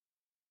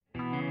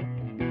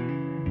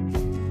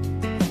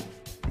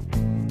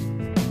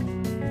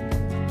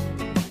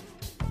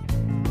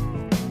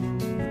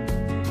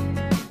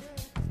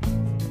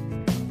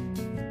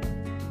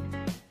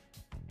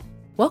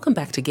Welcome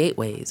back to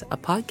Gateways, a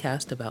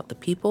podcast about the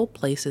people,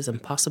 places,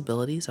 and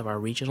possibilities of our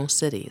regional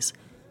cities.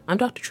 I'm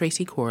Dr.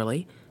 Tracy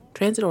Corley,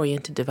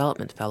 Transit-Oriented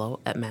Development Fellow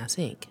at Mass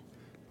Inc.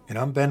 And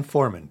I'm Ben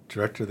Foreman,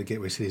 Director of the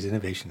Gateway Cities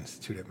Innovation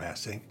Institute at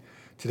Mass Inc.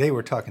 Today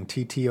we're talking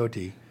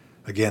TTOD.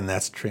 Again,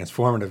 that's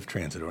Transformative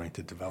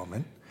Transit-Oriented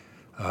Development.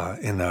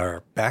 And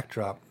our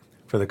backdrop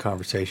for the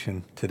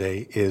conversation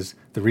today is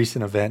the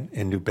recent event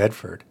in New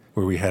Bedford,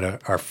 where we had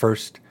our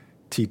first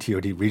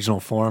TTOD regional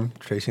forum.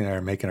 Tracy and I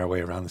are making our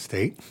way around the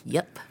state.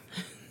 Yep.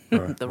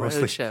 The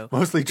road show.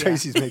 Mostly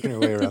Tracy's making her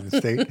way around the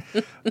state.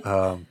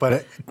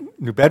 But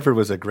New Bedford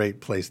was a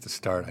great place to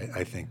start,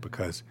 I think,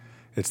 because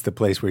it's the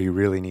place where you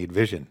really need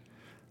vision.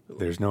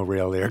 There's no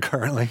rail there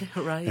currently.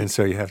 Right. And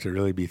so you have to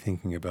really be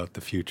thinking about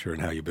the future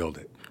and how you build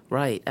it.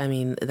 Right. I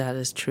mean, that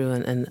is true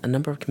in a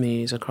number of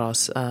communities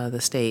across the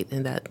state,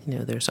 and that,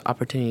 there's an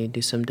opportunity to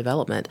do some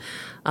development.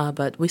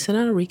 But we sent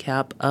out a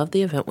recap of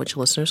the event, which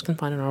listeners can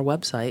find on our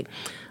website.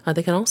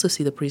 They can also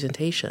see the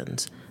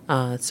presentations.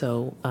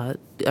 So I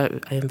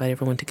invite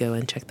everyone to go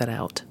and check that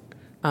out.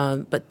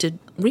 But to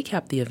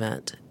recap the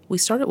event, we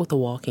started with a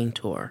walking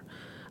tour.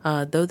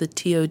 Though the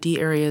TOD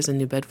areas in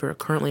New Bedford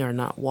currently are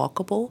not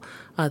walkable,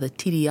 the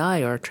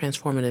TDI, or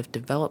Transformative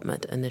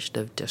Development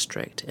Initiative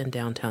District in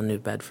downtown New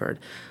Bedford,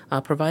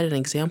 provided an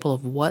example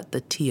of what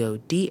the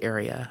TOD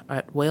area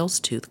at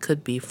Wales Tooth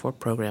could be for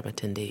program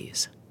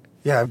attendees.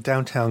 Yeah,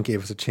 downtown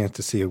gave us a chance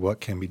to see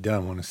what can be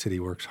done when a city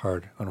works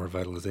hard on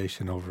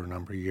revitalization over a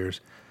number of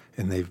years,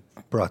 and they've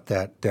brought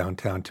that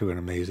downtown to an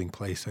amazing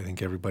place. I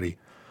think everybody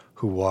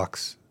who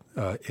walks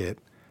it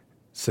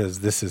says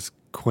this is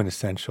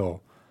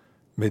quintessential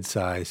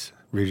mid-size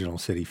regional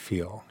city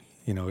feel.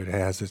 It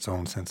has its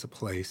own sense of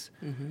place.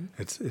 Mm-hmm.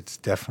 It's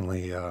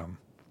definitely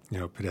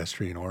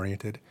pedestrian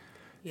oriented,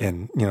 yeah.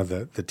 And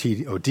the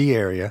TOD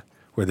area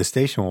where the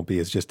station will be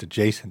is just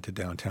adjacent to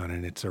downtown,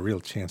 and it's a real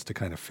chance to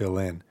kind of fill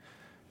in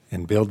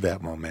and build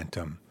that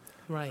momentum,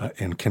 right,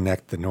 and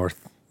connect the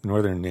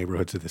northern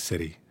neighborhoods of the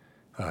city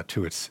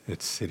to its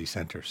city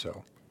center.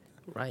 So.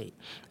 Right.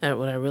 And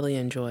what I really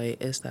enjoy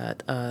is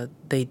that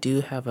they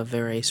do have a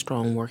very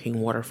strong working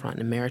waterfront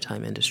and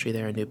maritime industry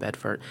there in New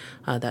Bedford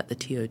that the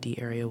TOD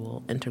area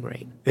will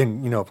integrate.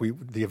 And,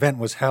 the event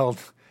was held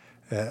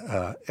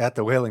at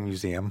the Whaling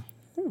Museum,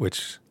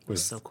 which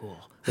was so cool.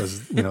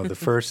 Was, the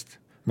first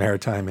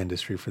maritime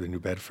industry for the New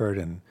Bedford,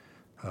 and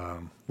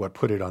what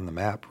put it on the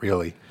map,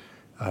 really.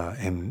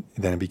 And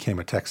then it became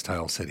a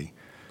textile city.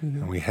 Mm-hmm.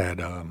 And we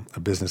had a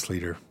business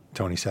leader,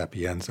 Tony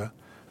Sapienza,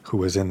 who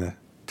was in the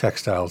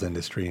textiles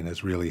industry and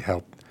has really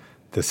helped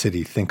the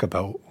city think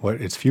about what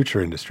its future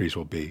industries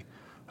will be.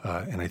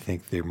 And I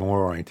think they're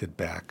more oriented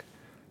back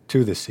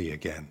to the sea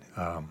again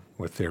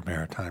with their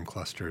maritime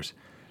clusters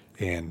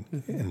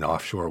and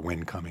offshore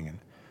wind coming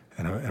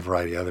and a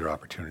variety of other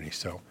opportunities.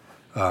 So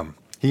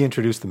he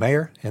introduced the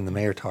mayor, and the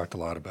mayor talked a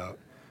lot about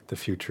the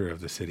future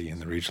of the city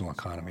and the regional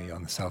economy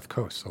on the South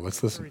Coast. So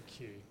let's listen. Very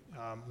key.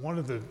 One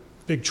of the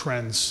big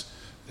trends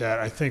that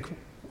I think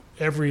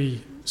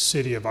every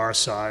city of our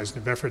size,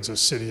 New Bedford's a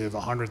city of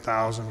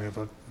 100,000. We have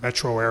a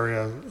metro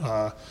area,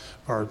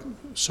 our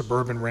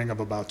suburban ring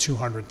of about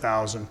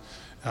 200,000.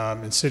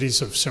 And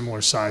cities of similar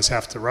size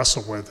have to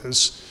wrestle with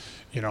is,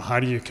 how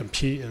do you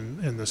compete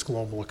in this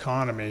global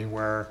economy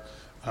where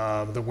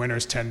the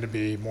winners tend to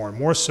be more and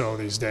more so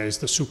these days,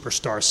 the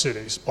superstar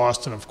cities.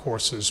 Boston, of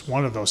course, is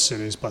one of those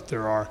cities, but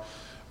there are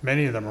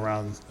many of them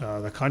around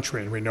the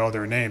country, and we know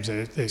their names.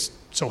 They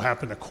so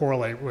happen to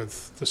correlate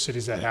with the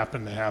cities that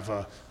happen to have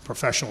a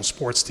professional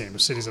sports team. The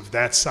cities of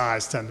that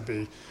size tend to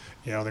be,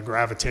 the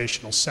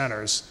gravitational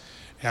centers.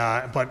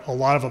 But a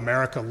lot of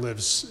America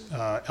lives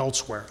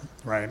elsewhere,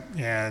 right?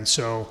 And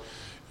so,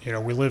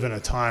 we live in a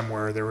time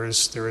where there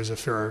is a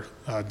fair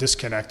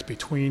disconnect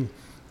between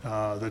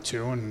the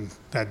two, and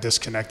that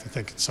disconnect, I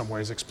think, in some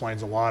ways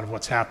explains a lot of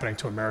what's happening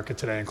to America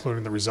today,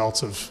 including the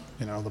results of,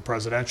 the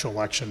presidential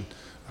election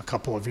a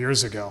couple of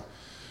years ago.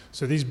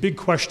 So these big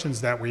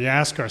questions that we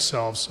ask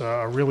ourselves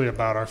are really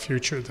about our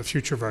future, the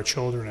future of our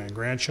children and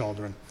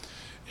grandchildren.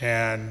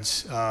 And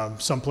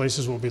some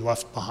places will be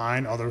left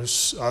behind,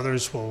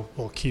 others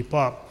will keep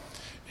up.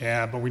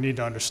 But we need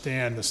to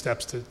understand the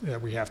steps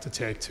that we have to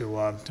take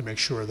to make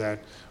sure that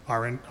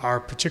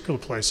our particular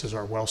places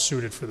are well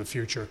suited for the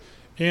future.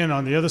 And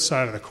on the other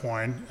side of the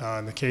coin,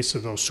 in the case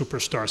of those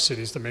superstar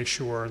cities, to make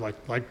sure,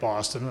 like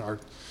Boston, our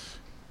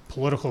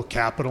political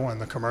capital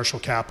and the commercial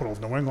capital of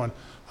New England,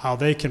 how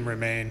they can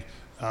remain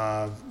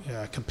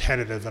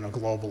competitive in a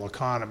global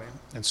economy.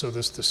 And so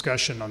this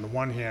discussion, on the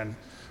one hand,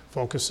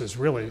 focuses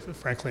really,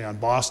 frankly, on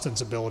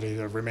Boston's ability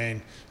to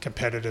remain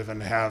competitive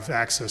and have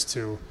access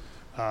to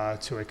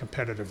a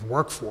competitive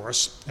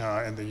workforce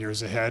in the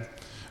years ahead.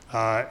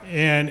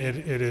 And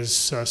it is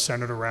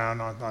centered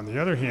around, on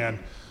the other hand,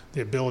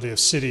 the ability of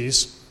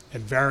cities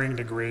in varying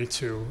degree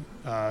to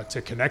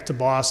connect to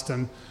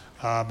Boston,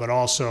 but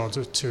also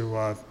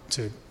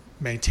to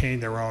maintain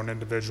their own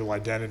individual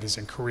identities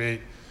and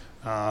create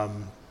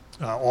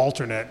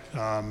alternate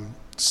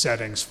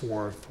settings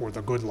for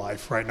the good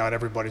life, right? Not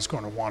everybody's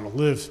going to want to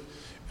live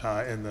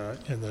in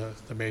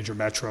the major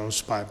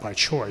metros by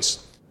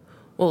choice.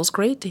 Well, it's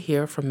great to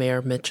hear from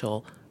Mayor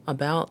Mitchell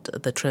about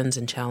the trends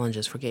and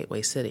challenges for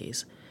gateway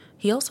cities.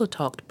 He also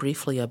talked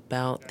briefly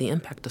about the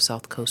impact of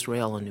South Coast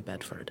Rail on New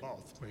Bedford.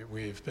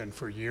 We've been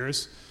for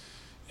years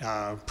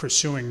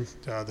pursuing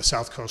the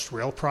South Coast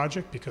Rail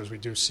project because we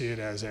do see it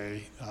as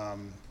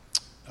an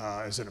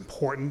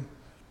important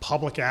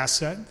public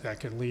asset that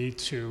can lead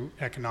to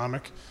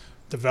economic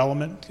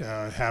development.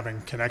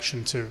 Having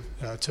connection to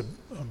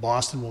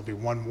Boston will be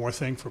one more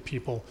thing for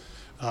people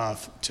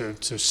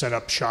to set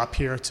up shop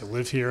here, to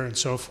live here, and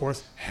so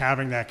forth.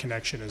 Having that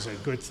connection is a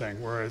good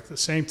thing, where at the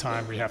same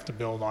time we have to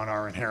build on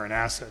our inherent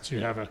assets.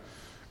 You have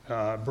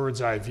a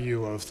bird's eye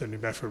view of the New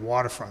Bedford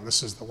waterfront.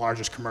 This is the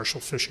largest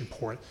commercial fishing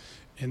port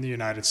in the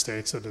United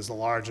States. It is the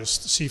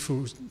largest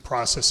seafood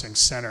processing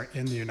center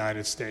in the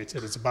United States.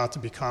 It is about to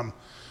become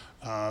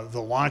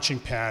the launching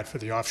pad for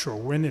the offshore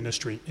wind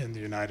industry in the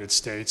United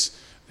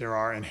States. There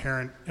are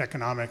inherent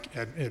economic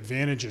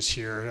advantages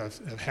here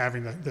of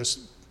having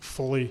this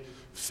fully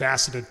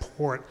faceted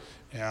port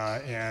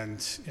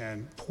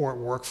and port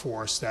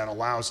workforce that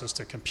allows us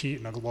to compete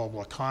in a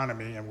global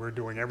economy, and we're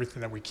doing everything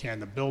that we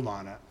can to build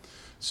on it.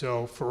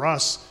 So for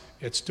us,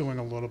 it's doing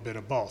a little bit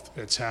of both.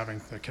 It's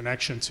having the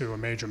connection to a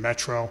major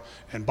metro,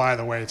 and by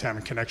the way, it's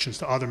having connections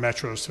to other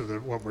metros through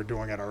what we're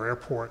doing at our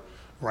airport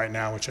right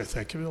now, which I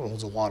think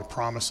holds a lot of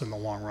promise in the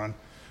long run,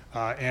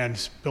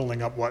 and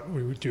building up what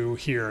we do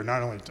here,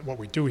 not only what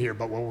we do here,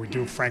 but what we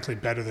do, frankly,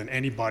 better than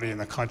anybody in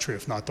the country,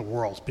 if not the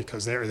world,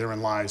 because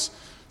therein lies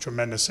a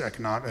tremendous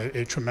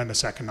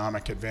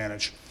economic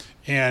advantage,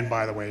 and,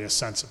 by the way, a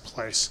sense of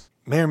place.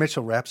 Mayor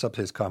Mitchell wraps up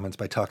his comments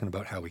by talking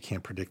about how we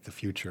can't predict the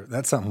future.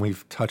 That's something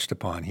we've touched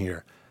upon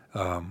here.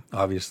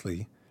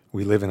 Obviously,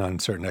 we live in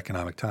uncertain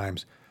economic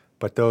times,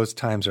 but those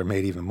times are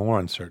made even more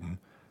uncertain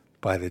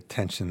by the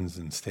tensions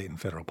in state and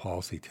federal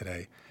policy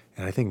today.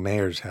 And I think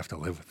mayors have to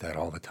live with that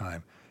all the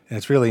time. And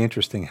it's really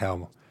interesting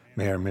how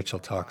Mayor Mitchell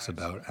talks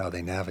about how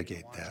they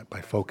navigate that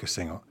by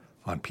focusing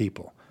on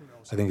people.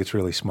 I think it's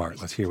really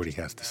smart. Let's hear what he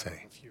has to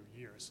say.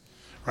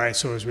 Right,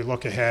 so as we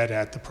look ahead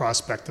at the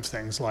prospect of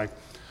things like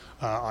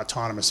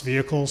autonomous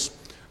vehicles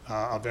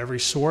of every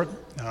sort,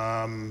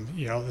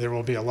 there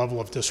will be a level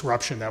of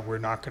disruption that we're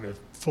not going to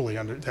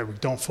that we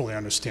don't fully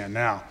understand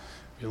now.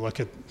 You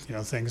look at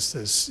things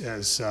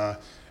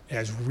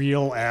as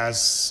real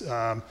as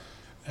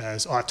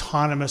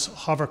autonomous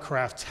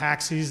hovercraft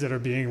taxis that are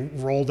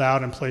being rolled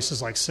out in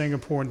places like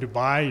Singapore and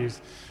Dubai.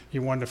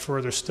 You wonder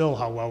further still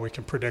how well we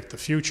can predict the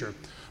future.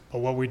 But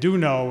what we do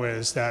know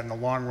is that in the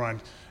long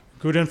run,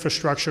 good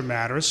infrastructure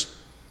matters.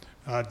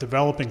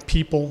 Developing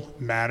people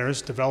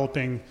matters.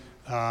 Developing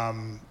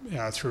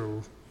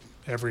through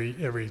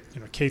every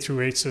K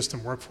through 8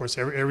 system workforce,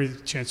 every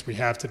chance we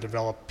have to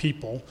develop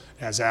people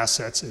as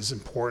assets is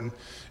important.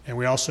 And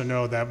we also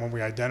know that when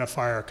we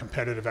identify our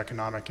competitive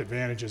economic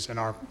advantages in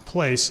our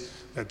place,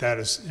 that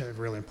is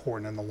really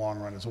important in the long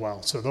run as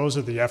well. So those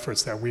are the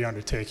efforts that we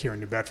undertake here in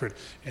New Bedford,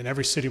 and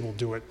every city will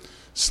do it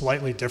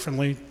slightly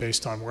differently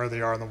based on where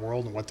they are in the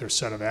world and what their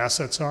set of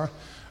assets are.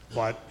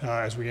 But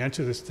as we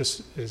enter this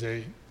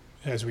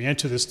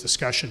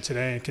discussion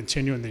today and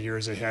continue in the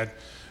years ahead,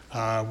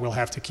 we'll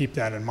have to keep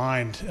that in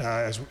mind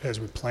as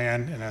we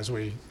plan and as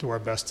we do our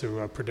best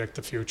to predict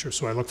the future.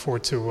 So I look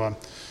forward to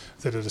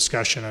the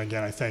discussion. And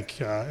again, I think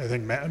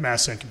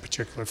MassInc in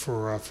particular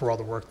for all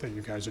the work that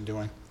you guys are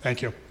doing.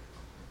 Thank you.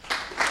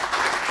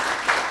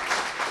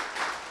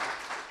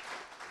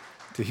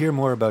 To hear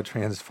more about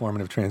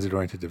transformative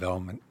transit-oriented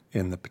development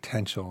and the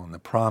potential and the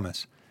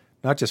promise,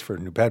 not just for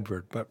New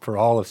Bedford, but for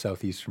all of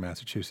southeastern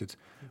Massachusetts,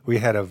 we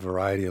had a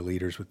variety of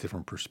leaders with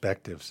different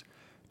perspectives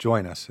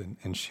join us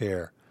and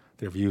share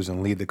their views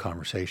and lead the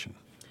conversation.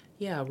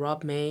 Yeah,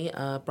 Rob May,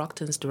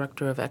 Brockton's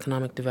Director of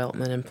Economic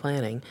Development and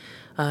Planning,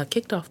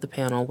 kicked off the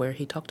panel where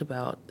he talked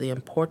about the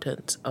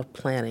importance of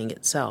planning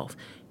itself.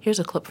 Here's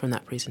a clip from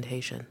that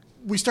presentation.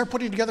 We start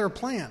putting together a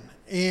plan,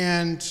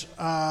 and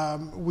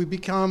we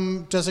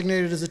become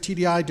designated as a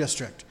TDI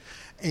district.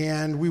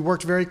 And we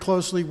worked very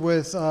closely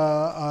with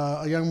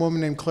a young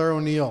woman named Claire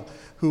O'Neill,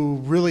 who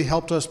really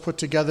helped us put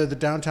together the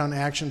downtown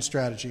action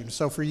strategy. And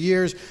so for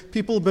years,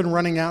 people have been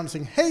running out and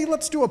saying, hey,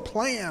 let's do a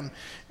plan.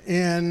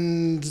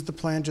 And the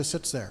plan just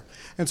sits there.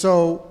 And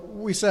so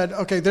we said,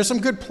 okay, there's some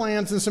good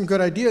plans and some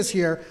good ideas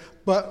here,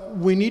 but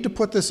we need to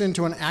put this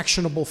into an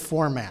actionable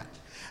format.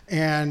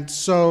 And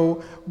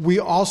so we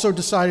also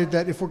decided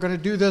that if we're going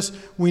to do this,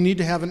 we need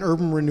to have an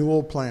urban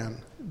renewal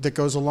plan that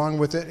goes along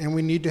with it, and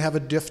we need to have a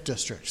DIF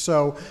district.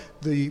 So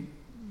the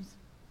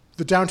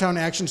downtown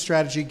action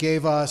strategy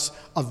gave us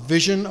a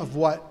vision of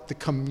what the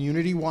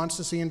community wants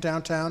to see in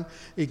downtown.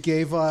 It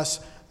gave us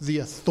the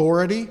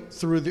authority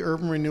through the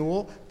urban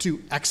renewal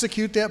to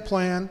execute that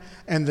plan,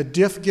 and the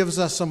DIF gives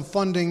us some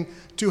funding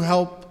to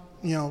help,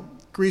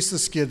 grease the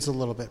skids a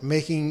little bit,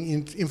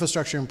 making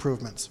infrastructure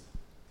improvements.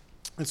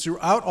 And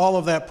throughout all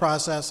of that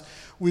process,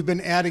 we've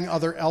been adding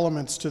other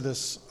elements to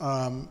this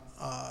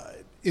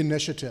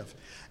initiative.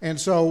 And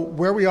so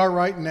where we are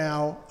right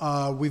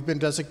now, we've been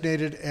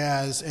designated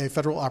as a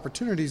federal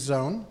opportunity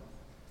zone.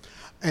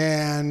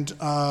 And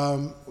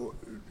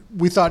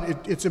we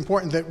thought it's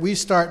important that we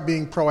start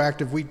being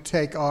proactive. We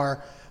take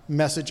our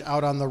message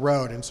out on the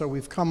road. And so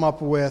we've come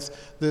up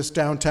with this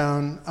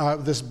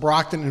this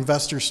Brockton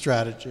investor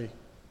strategy,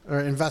 or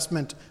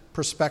investment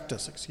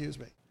prospectus, excuse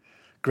me.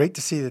 Great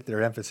to see that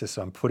their emphasis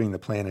on putting the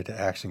plan into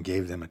action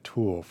gave them a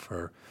tool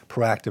for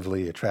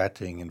proactively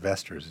attracting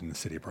investors in the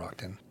city of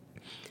Brockton.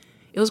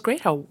 It was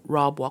great how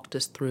Rob walked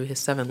us through his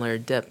 7-layer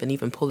dip and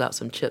even pulled out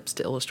some chips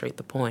to illustrate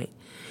the point.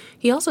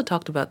 He also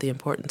talked about the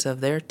importance of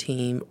their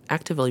team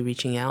actively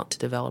reaching out to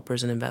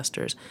developers and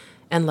investors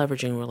and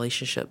leveraging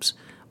relationships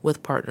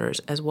with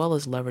partners, as well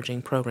as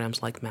leveraging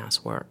programs like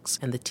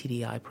MassWorks and the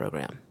TDI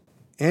program.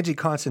 Angie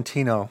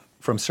Constantino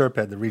from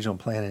SERPED, the Regional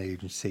Planning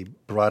Agency,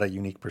 brought a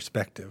unique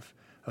perspective,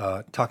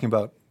 talking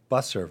about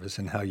bus service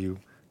and how you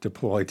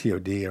deploy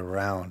TOD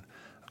around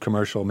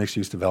commercial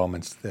mixed-use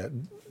developments that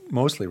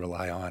mostly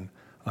rely on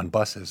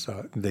buses.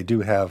 They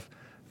do have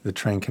the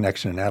train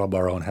connection in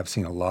Attleboro and have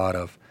seen a lot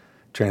of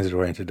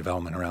transit-oriented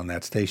development around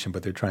that station,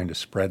 but they're trying to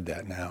spread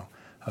that now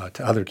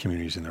to other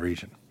communities in the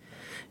region.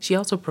 She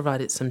also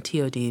provided some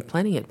TOD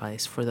planning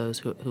advice for those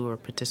who were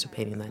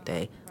participating that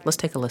day. Let's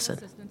take a listen.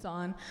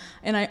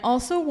 And I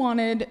also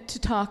wanted to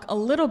talk a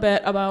little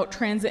bit about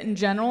transit in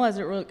general as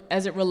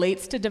it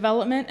relates to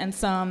development and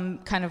some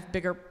kind of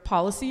bigger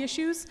policy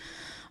issues.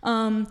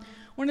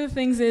 One of the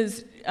things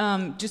is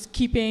just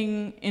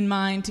keeping in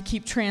mind to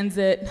keep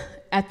transit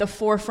at the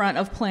forefront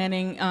of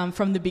planning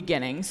from the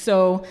beginning.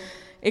 So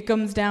it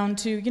comes down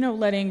to,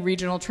 letting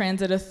regional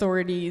transit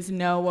authorities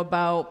know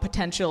about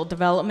potential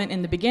development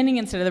in the beginning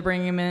instead of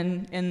bringing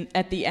them in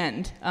at the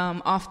end.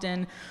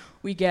 Often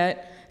we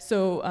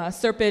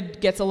SERPED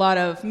gets a lot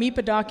of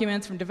MEPA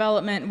documents from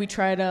development. We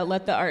try to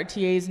let the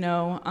RTAs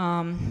know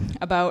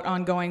about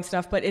ongoing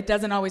stuff, but it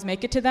doesn't always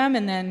make it to them.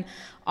 And then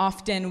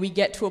often we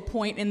get to a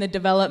point in the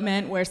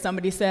development where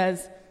somebody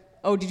says,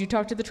 "Oh, did you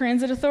talk to the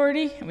transit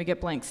authority?" And we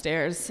get blank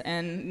stares.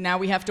 And now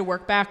we have to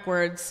work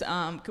backwards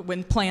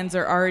when plans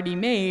are already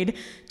made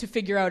to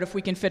figure out if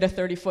we can fit a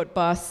 30-foot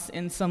bus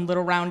in some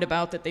little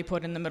roundabout that they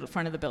put in the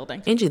front of the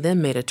building. Angie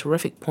then made a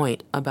terrific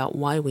point about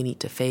why we need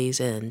to phase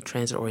in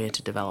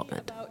transit-oriented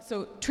development.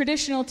 So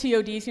traditional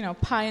TODs,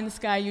 pie in the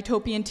sky,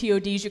 utopian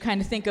TODs, you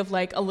kind of think of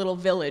like a little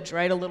village,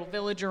 right? A little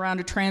village around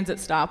a transit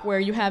stop where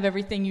you have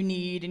everything you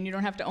need and you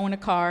don't have to own a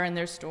car and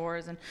there's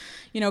stores and,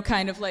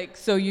 kind of like,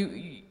 so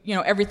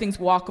everything's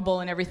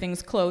walkable and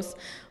everything's close.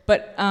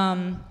 But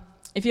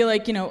I feel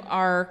like,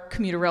 our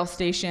commuter rail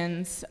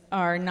stations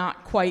are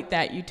not quite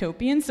that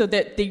utopian, so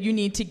that you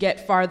need to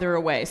get farther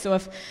away. So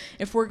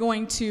if we're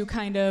going to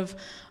kind of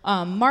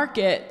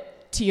market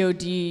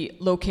TOD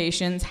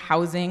locations,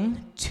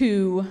 housing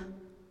to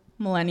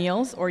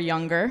millennials or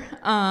younger,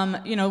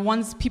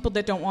 people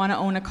that don't want to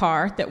own a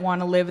car, that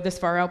want to live this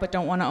far out but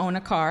don't want to own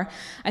a car,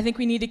 I think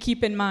we need to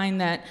keep in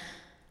mind that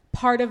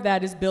part of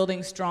that is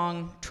building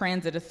strong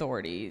transit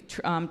authority,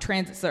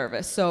 transit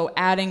service. So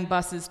adding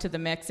buses to the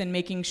mix and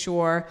making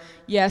sure,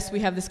 yes, we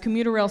have this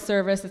commuter rail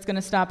service that's going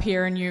to stop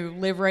here and you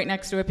live right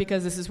next to it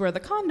because this is where the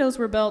condos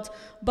were built,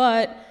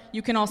 but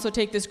you can also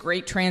take this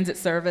great transit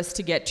service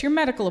to get to your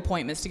medical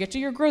appointments, to get to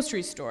your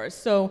grocery stores.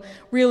 So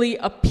really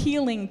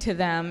appealing to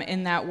them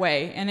in that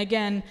way. And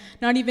again,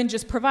 not even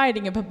just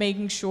providing it, but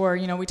making sure,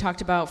 we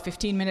talked about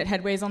 15-minute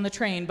headways on the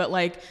train, but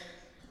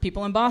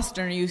people in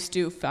Boston are used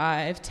to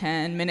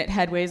 5-10-minute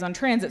headways on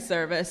transit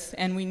service,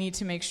 and we need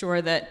to make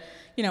sure that,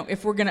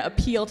 if we're going to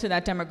appeal to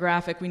that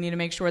demographic, we need to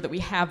make sure that we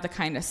have the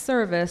kind of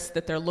service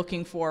that they're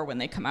looking for when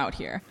they come out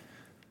here.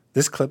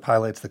 This clip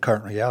highlights the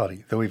current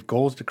reality. Though we have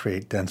goals to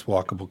create dense,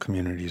 walkable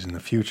communities in the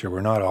future,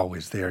 we're not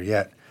always there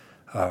yet.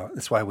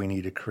 That's why we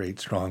need to create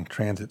strong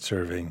transit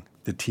serving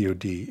the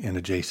TOD in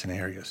adjacent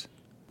areas.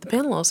 The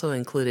panel also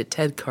included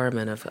Ted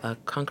Carman of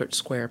Concord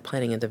Square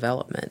Planning and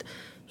Development.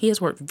 He has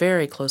worked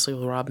very closely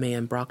with Rob May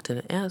in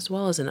Brockton, as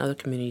well as in other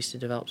communities, to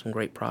develop some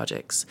great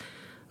projects.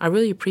 I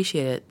really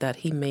appreciated that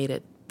he made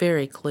it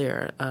very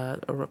clear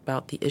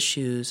about the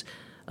issues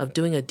of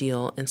doing a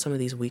deal in some of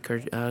these weaker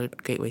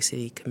Gateway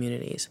City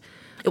communities.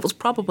 It was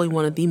probably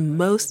one of the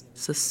most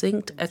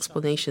succinct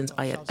explanations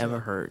I had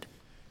ever heard.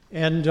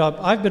 And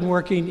I've been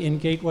working in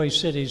gateway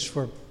cities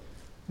for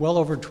well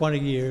over 20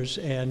 years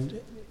and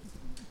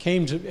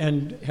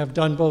have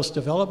done both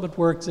development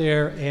work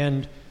there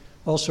and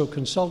also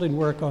consulting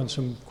work on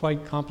some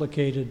quite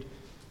complicated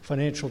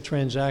financial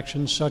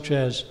transactions, such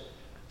as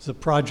the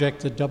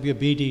project that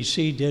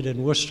WBDC did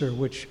in Worcester,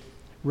 which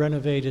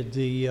renovated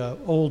the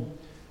old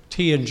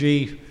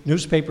T&G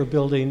newspaper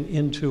building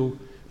into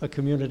a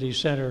community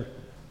center,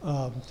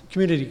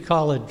 community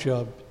college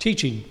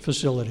teaching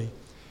facility.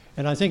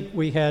 And I think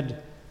we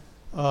had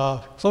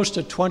close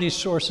to 20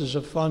 sources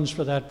of funds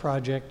for that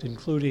project,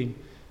 including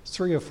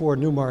 3 or 4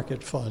 new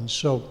market funds.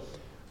 So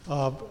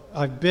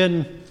I've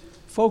been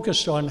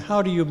focused on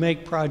how do you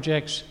make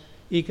projects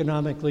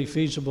economically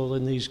feasible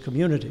in these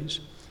communities,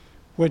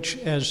 which,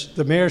 as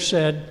the mayor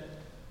said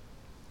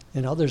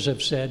and others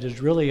have said,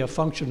 is really a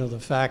function of the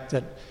fact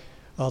that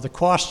the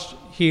costs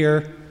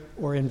here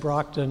or in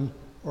Brockton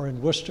or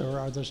in Worcester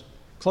are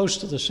close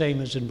to the same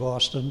as in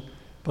Boston.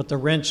 but the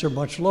rents are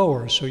much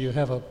lower, so you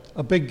have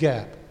a big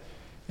gap.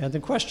 And the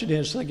question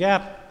is, the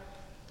gap,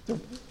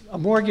 a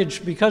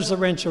mortgage, because the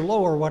rents are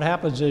lower, what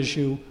happens is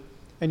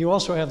and you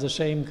also have the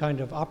same kind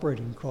of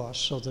operating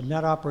costs, so the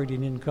net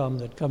operating income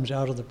that comes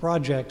out of the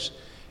projects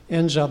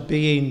ends up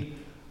being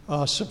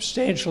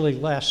substantially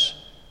less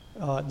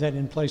than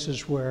in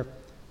places where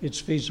it's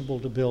feasible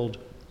to build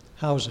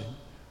housing.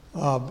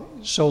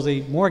 So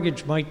the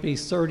mortgage might be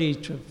 30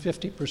 to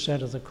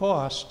 50% of the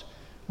cost,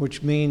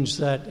 which means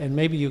that, and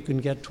maybe you can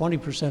get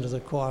 20% of the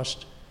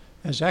cost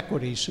as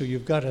equity, so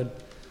you've got a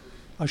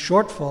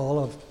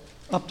shortfall of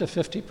up to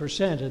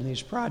 50% in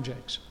these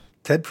projects.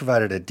 Ted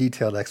provided a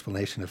detailed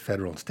explanation of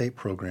federal and state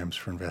programs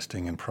for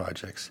investing in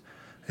projects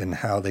and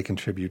how they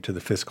contribute to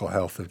the fiscal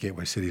health of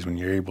gateway cities when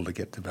you're able to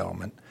get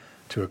development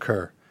to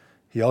occur.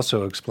 He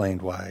also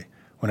explained why,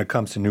 when it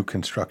comes to new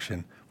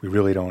construction, we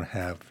really don't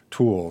have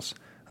tools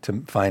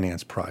to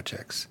finance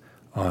projects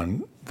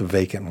on the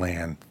vacant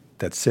land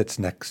that sits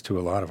next to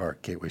a lot of our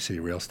gateway city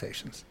rail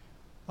stations.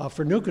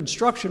 For new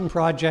construction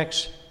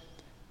projects,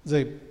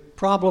 the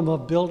problem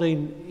of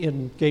building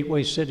in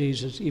gateway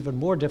cities is even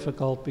more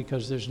difficult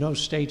because there's no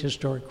state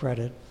historic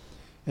credit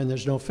and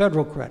there's no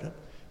federal credit.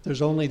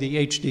 There's only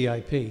the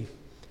HDIP.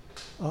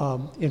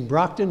 In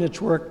Brockton,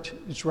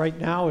 it's right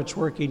now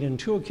working in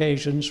two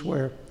occasions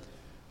where,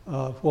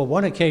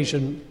 one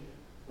occasion,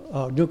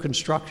 new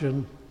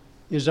construction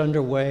is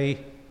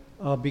underway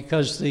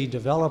because the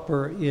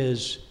developer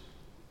is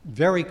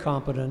very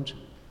competent,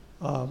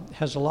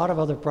 has a lot of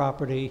other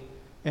property,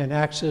 and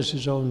acts as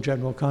his own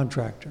general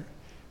contractor.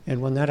 And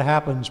when that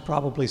happens,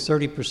 probably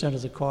 30%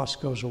 of the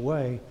cost goes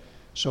away.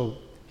 So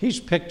he's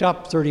picked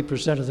up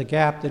 30% of the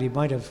gap that he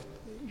might have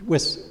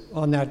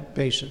on that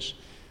basis.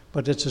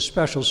 But it's a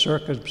special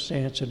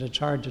circumstance, and it's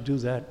hard to do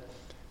that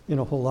in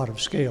a whole lot of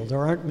scale.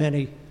 There aren't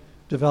many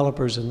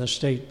developers in the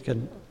state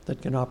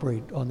that can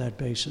operate on that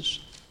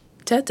basis.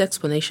 Ted's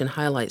explanation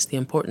highlights the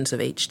importance of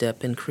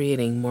HDIP in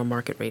creating more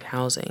market-rate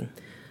housing.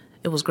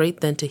 It was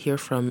great then to hear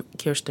from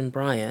Kirsten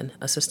Bryan,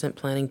 Assistant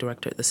Planning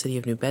Director at the City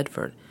of New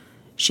Bedford.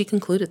 She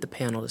concluded the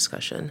panel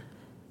discussion.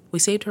 We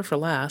saved her for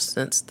last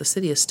since the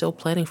city is still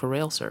planning for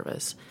rail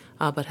service,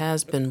 but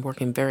has been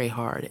working very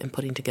hard in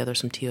putting together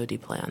some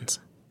TOD plans.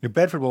 New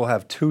Bedford will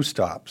have two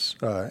stops,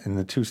 and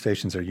the two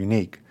stations are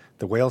unique.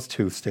 The Whale's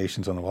Tooth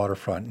station's on the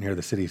waterfront near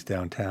the city's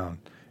downtown,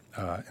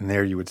 and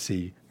there you would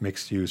see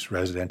mixed-use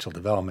residential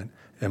development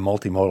and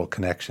multimodal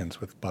connections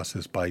with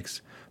buses,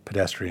 bikes,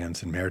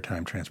 pedestrians, and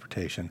maritime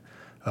transportation.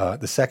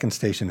 The second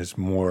station is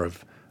more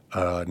of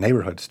a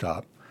neighborhood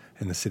stop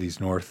in the city's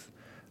north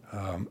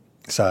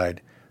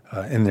side,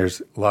 and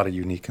there's a lot of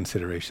unique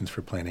considerations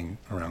for planning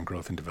around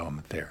growth and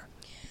development there.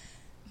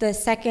 The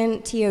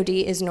second TOD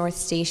is North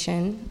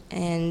Station,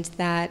 and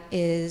that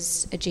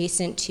is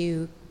adjacent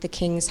to the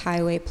Kings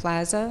Highway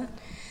Plaza.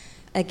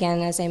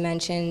 Again, as I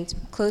mentioned,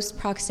 close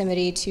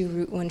proximity to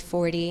Route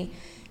 140.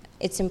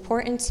 It's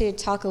important to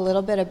talk a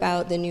little bit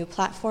about the new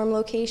platform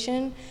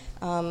location.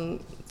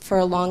 For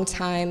a long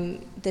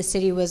time, the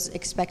city was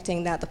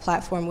expecting that the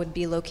platform would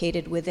be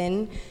located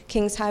within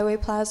Kings Highway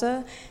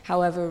Plaza.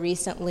 However,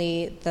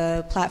 recently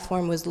the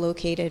platform was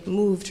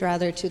moved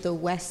to the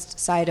west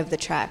side of the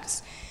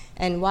tracks.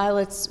 And while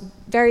it's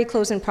very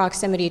close in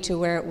proximity to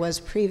where it was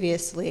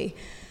previously,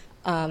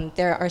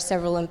 there are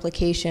several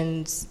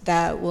implications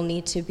that will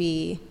need to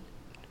be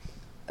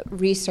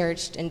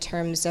researched in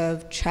terms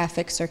of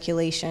traffic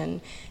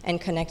circulation and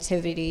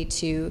connectivity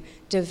to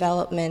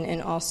development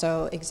and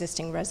also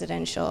existing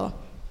residential,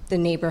 the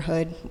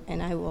neighborhood.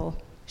 And I will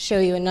show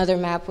you another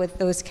map with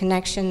those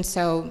connections.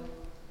 So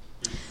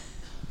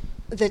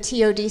the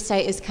TOD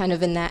site is kind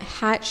of in that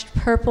hatched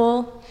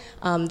purple.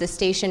 The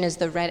station is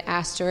the red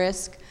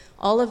asterisk.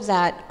 All of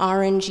that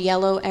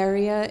orange-yellow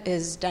area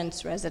is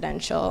dense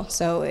residential,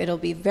 so it'll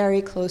be very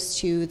close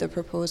to the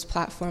proposed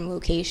platform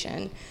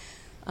location.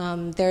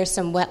 There are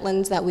some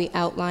wetlands that we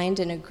outlined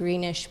in a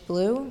greenish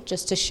blue,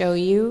 just to show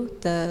you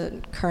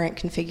the current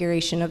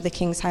configuration of the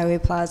Kings Highway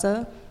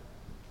Plaza.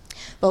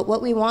 But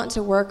what we want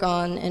to work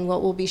on, and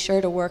what we'll be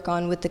sure to work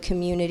on with the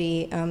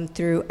community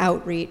through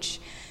outreach,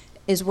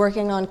 is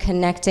working on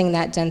connecting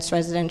that dense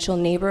residential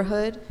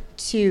neighborhood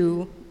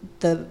to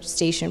the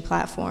station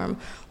platform.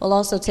 We'll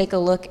also take a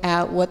look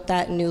at what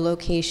that new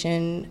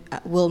location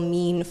will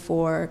mean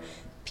for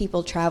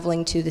people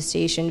traveling to the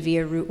station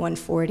via Route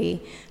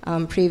 140.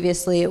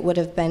 Previously, it would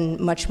have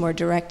been much more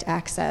direct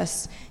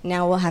access.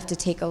 Now we'll have to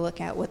take a look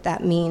at what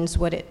that means,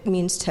 what it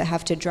means to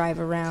have to drive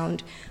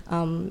around,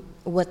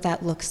 what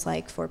that looks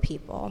like for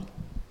people.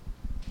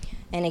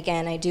 And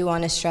again, I do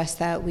want to stress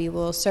that we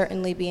will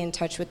certainly be in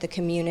touch with the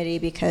community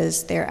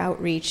because our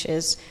outreach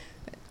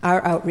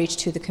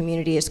to the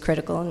community is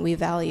critical, and we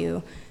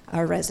value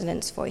our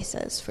residents'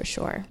 voices for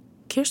sure.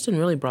 Kirsten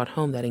really brought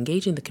home that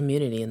engaging the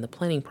community in the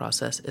planning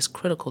process is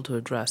critical to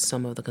address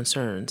some of the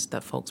concerns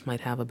that folks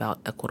might have about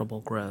equitable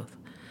growth.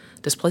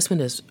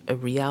 Displacement is a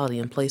reality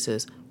in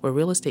places where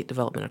real estate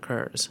development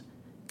occurs.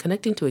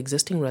 Connecting to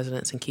existing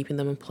residents and keeping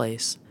them in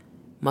place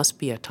must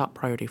be a top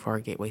priority for our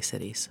gateway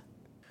cities.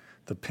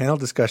 The panel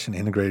discussion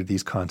integrated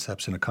these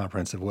concepts in a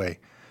comprehensive way.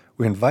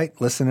 We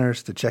invite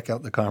listeners to check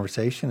out the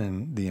conversation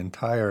and the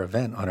entire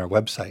event on our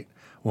website.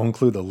 We'll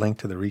include a link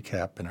to the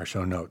recap in our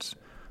show notes.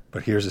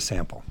 But here's a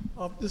sample.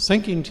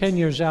 Thinking 10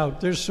 years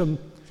out, there's some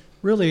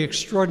really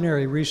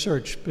extraordinary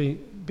research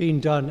being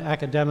done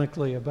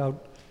academically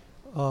about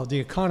the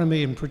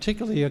economy, and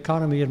particularly the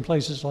economy in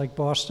places like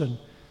Boston,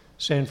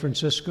 San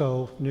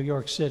Francisco, New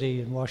York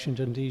City, and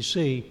Washington,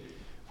 D.C.,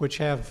 which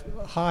have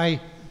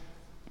high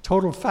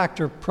total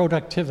factor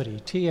productivity,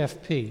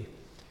 TFP.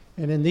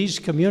 And in these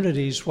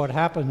communities, what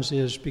happens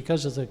is,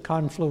 because of the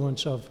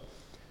confluence of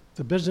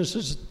the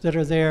businesses that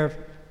are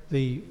there,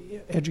 the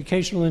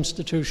educational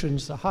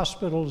institutions, the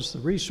hospitals, the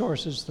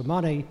resources, the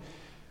money,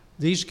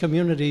 these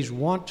communities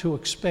want to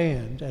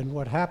expand. And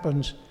what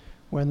happens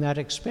when that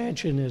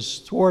expansion is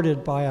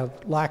thwarted by a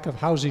lack of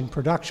housing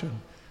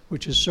production,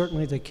 which is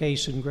certainly the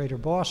case in Greater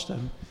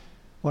Boston,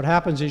 what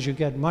happens is you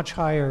get much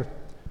higher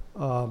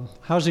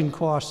housing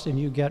costs and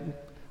you get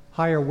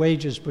higher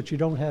wages, but you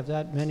don't have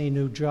that many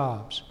new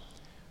jobs.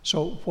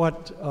 So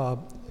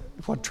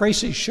what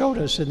Tracy showed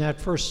us in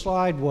that first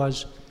slide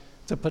was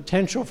the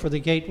potential for the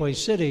gateway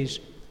cities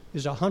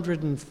is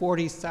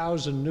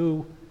 140,000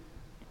 new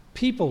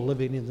people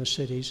living in the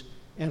cities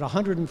and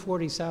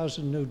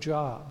 140,000 new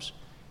jobs.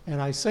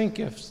 And I think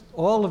if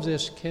all of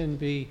this can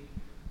be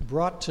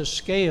brought to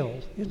scale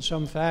in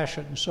some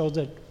fashion so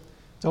that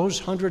those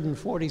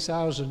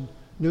 140,000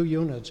 new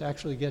units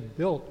actually get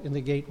built in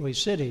the gateway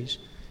cities,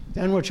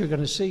 then what you're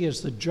going to see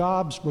is the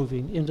jobs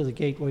moving into the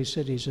gateway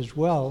cities as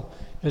well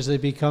as they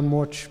become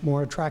much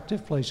more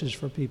attractive places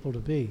for people to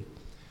be.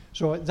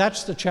 So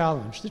that's the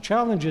challenge. The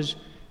challenge is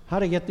how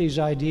to get these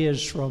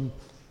ideas from,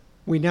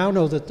 we now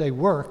know that they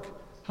work,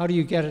 how do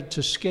you get it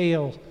to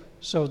scale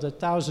so that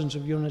thousands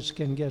of units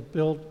can get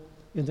built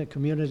in the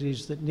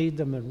communities that need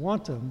them and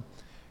want them,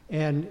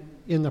 and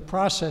in the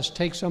process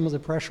take some of the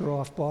pressure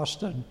off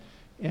Boston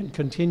and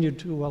continue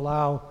to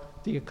allow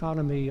the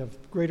economy of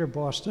Greater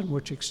Boston,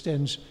 which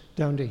extends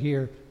down to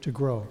here, to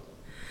grow.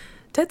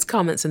 Ted's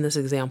comments in this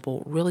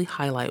example really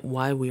highlight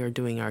why we are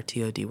doing our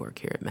TOD work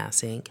here at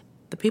Mass Inc.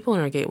 The people in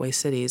our gateway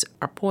cities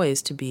are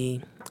poised to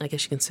be, I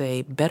guess you can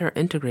say, better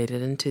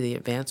integrated into the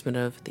advancement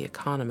of the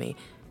economy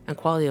and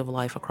quality of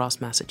life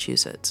across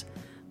Massachusetts,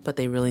 but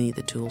they really need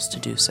the tools to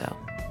do so.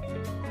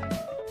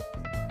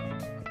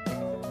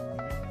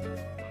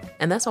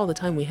 And that's all the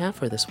time we have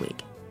for this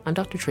week. I'm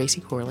Dr.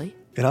 Tracy Corley.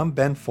 And I'm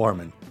Ben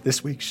Foreman.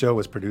 This week's show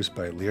was produced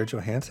by Lear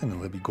Johansson and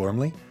Libby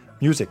Gormley.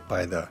 Music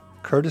by the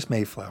Curtis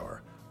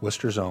Mayflower,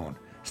 Worcester's Own.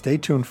 Stay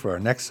tuned for our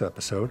next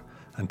episode.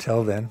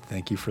 Until then,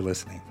 thank you for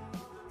listening.